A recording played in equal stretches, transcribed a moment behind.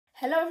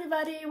Hello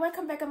everybody,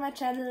 welcome back on my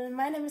channel.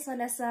 My name is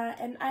Vanessa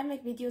and I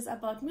make videos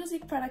about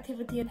music,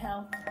 productivity and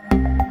health.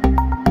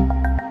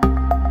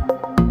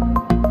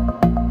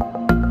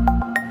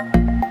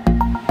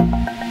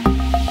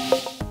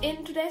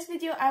 In today's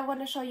video I want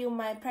to show you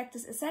my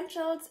practice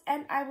essentials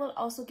and I will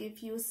also give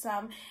you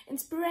some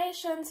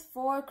inspirations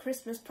for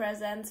Christmas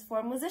presents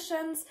for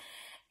musicians.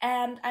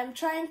 And I'm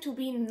trying to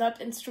be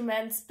not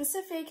instrument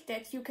specific,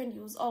 that you can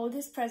use all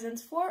these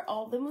presents for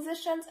all the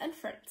musicians and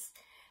friends.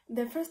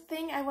 The first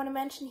thing I want to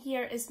mention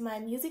here is my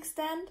music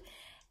stand.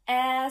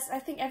 As I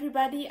think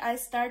everybody, I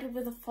started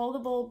with a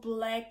foldable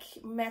black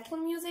metal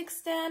music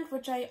stand,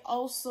 which I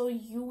also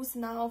use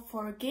now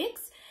for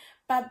gigs.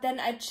 But then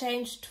I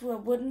changed to a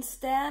wooden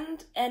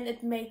stand and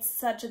it made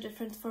such a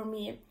difference for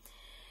me.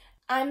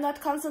 I'm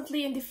not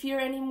constantly in the fear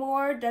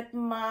anymore that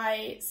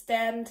my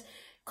stand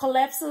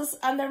collapses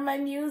under my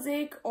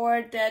music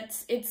or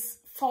that it's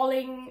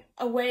falling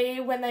away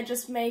when I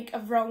just make a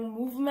wrong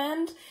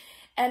movement.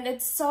 And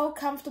it's so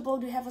comfortable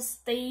to have a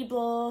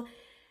stable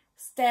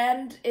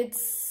stand.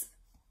 It's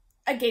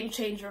a game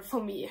changer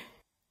for me.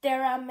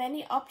 There are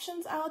many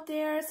options out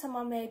there. Some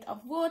are made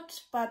of wood,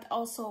 but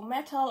also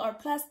metal or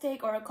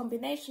plastic or a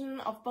combination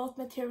of both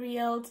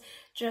materials,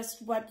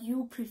 just what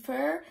you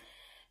prefer.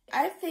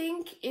 I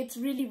think it's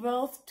really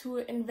worth to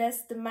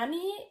invest the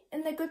money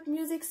in a good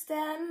music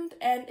stand,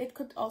 and it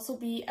could also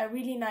be a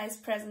really nice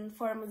present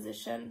for a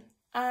musician.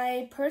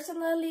 I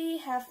personally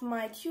have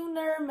my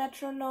tuner,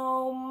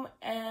 metronome,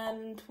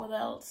 and what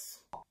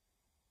else?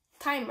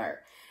 Timer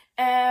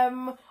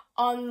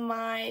on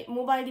my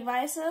mobile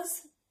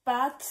devices,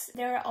 but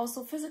there are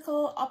also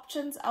physical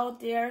options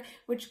out there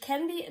which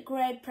can be a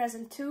great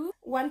present too.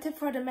 One tip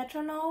for the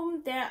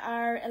metronome: there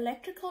are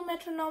electrical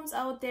metronomes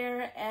out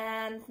there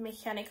and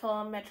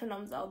mechanical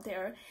metronomes out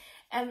there.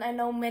 And I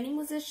know many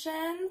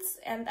musicians,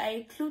 and I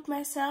include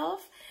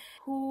myself,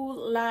 who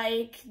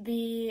like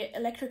the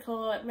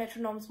electrical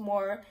metronomes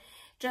more,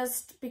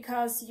 just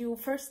because you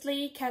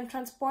firstly can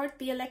transport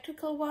the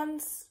electrical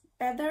ones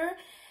better,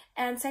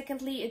 and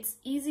secondly it's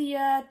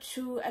easier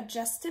to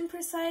adjust them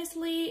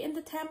precisely in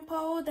the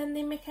tempo than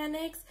the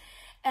mechanics.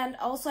 And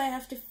also I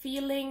have the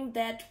feeling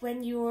that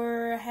when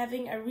you're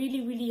having a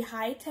really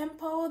high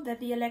tempo, that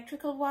the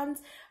electrical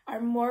ones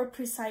are more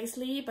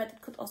precisely, but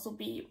it could also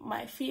be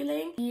my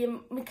feeling.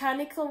 The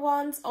mechanical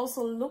ones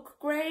also look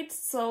great,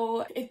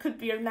 so it could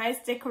be a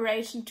nice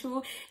decoration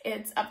too.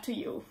 It's up to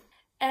you.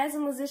 As a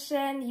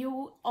musician,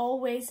 you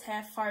always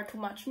have far too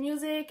much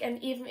music,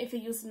 and even if you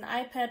use an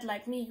iPad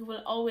like me, you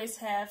will always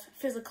have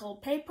physical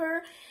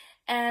paper.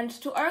 And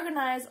to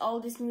organize all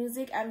this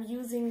music, I'm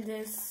using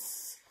this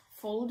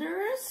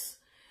folders,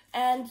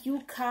 and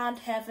you can't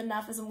have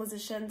enough as a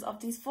musician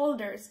of these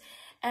folders.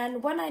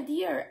 And one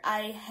idea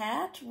I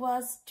had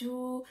was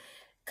to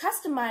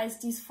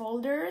customize these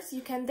folders. You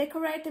can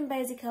decorate them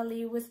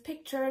basically with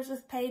pictures,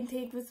 with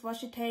painting, with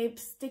washi tape,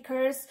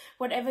 stickers,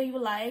 whatever you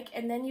like,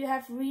 and then you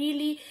have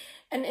really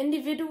an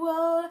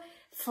individual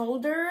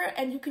folder,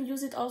 and you can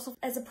use it also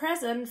as a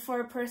present for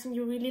a person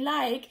you really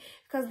like,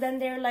 because then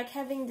they're like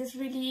having this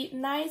really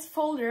nice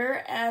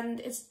folder,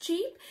 and it's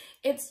cheap,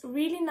 it's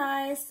really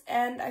nice,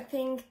 and I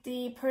think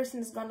the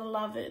person is gonna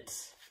love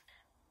it.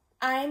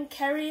 I'm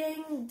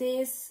carrying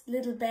this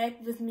little bag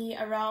with me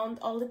around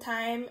all the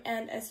time,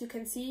 and as you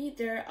can see,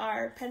 there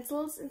are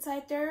pencils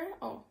inside there.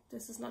 Oh,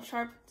 this is not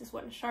sharp, this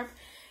one is sharp.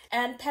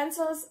 And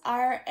pencils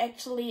are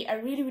actually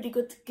a really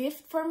good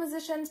gift for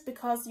musicians,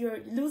 because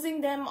you're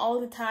losing them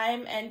all the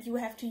time and you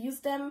have to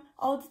use them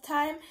all the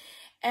time.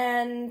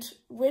 And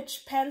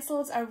which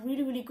pencils are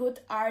really good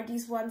are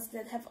these ones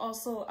that have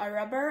also a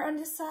rubber on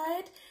the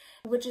side,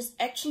 which is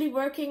actually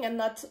working and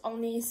not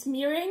only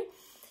smearing.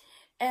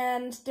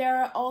 And there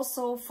are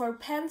also for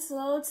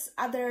pencils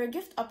other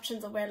gift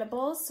options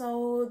available.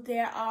 So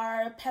there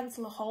are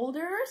pencil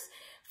holders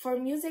for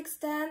music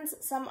stands.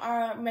 Some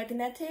are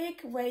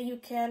magnetic, where you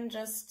can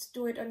just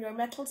do it on your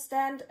metal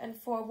stand, and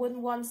for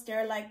wooden ones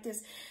there are like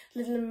this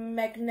little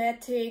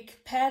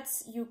magnetic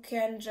pads you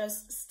can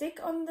just stick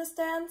on the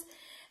stands.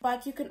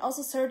 But you can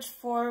also search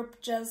for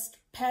just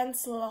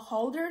pencil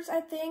holders.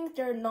 I think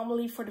they're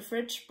normally for the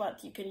fridge,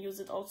 but you can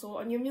use it also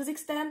on your music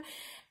stand.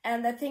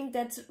 And I think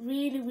that's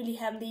really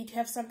handy to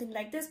have something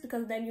like this,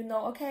 because then you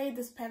know, okay,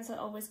 this pencil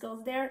always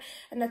goes there,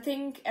 and I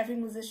think every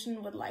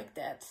musician would like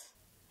that.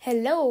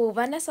 Hello,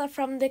 Vanessa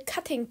from the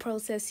cutting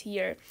process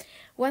here.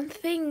 One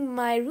thing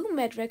my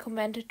roommate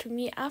recommended to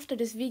me after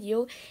this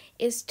video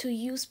is to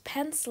use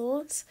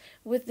pencils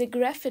with the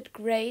graphite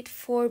grade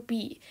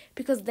 4B,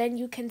 because then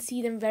you can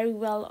see them very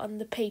well on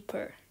the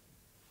paper.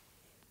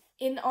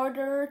 In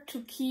order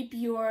to keep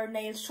your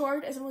nails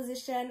short as a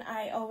musician,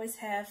 I always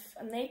have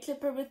a nail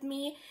clipper with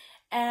me,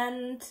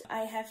 and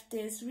I have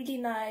this really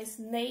nice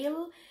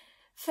nail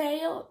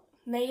file.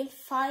 nail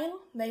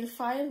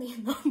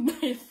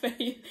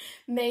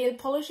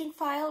polishing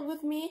file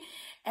with me,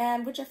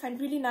 and which I find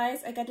really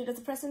nice. I got it as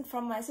a present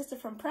from my sister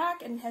from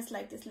Prague, and it has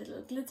like this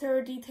little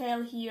glitter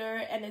detail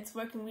here, and it's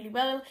working really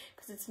well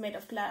because it's made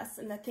of glass,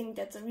 and I think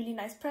that's a really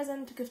nice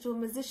present to give to a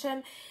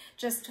musician,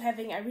 just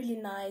having a really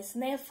nice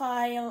nail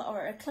file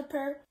or a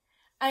clipper.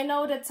 I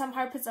know that some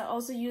harpists are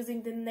also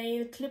using the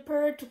nail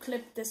clipper to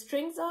clip the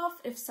strings off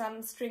if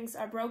some strings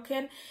are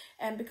broken,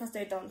 and because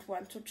they don't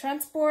want to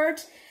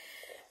transport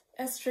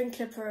a string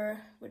clipper,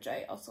 which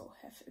I also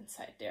have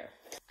inside there.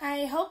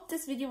 I hope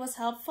this video was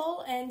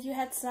helpful and you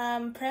had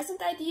some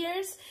present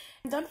ideas.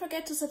 Don't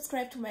forget to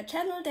subscribe to my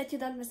channel that you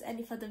don't miss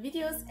any further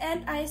videos,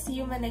 and I see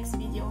you in my next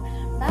video.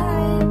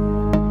 Bye!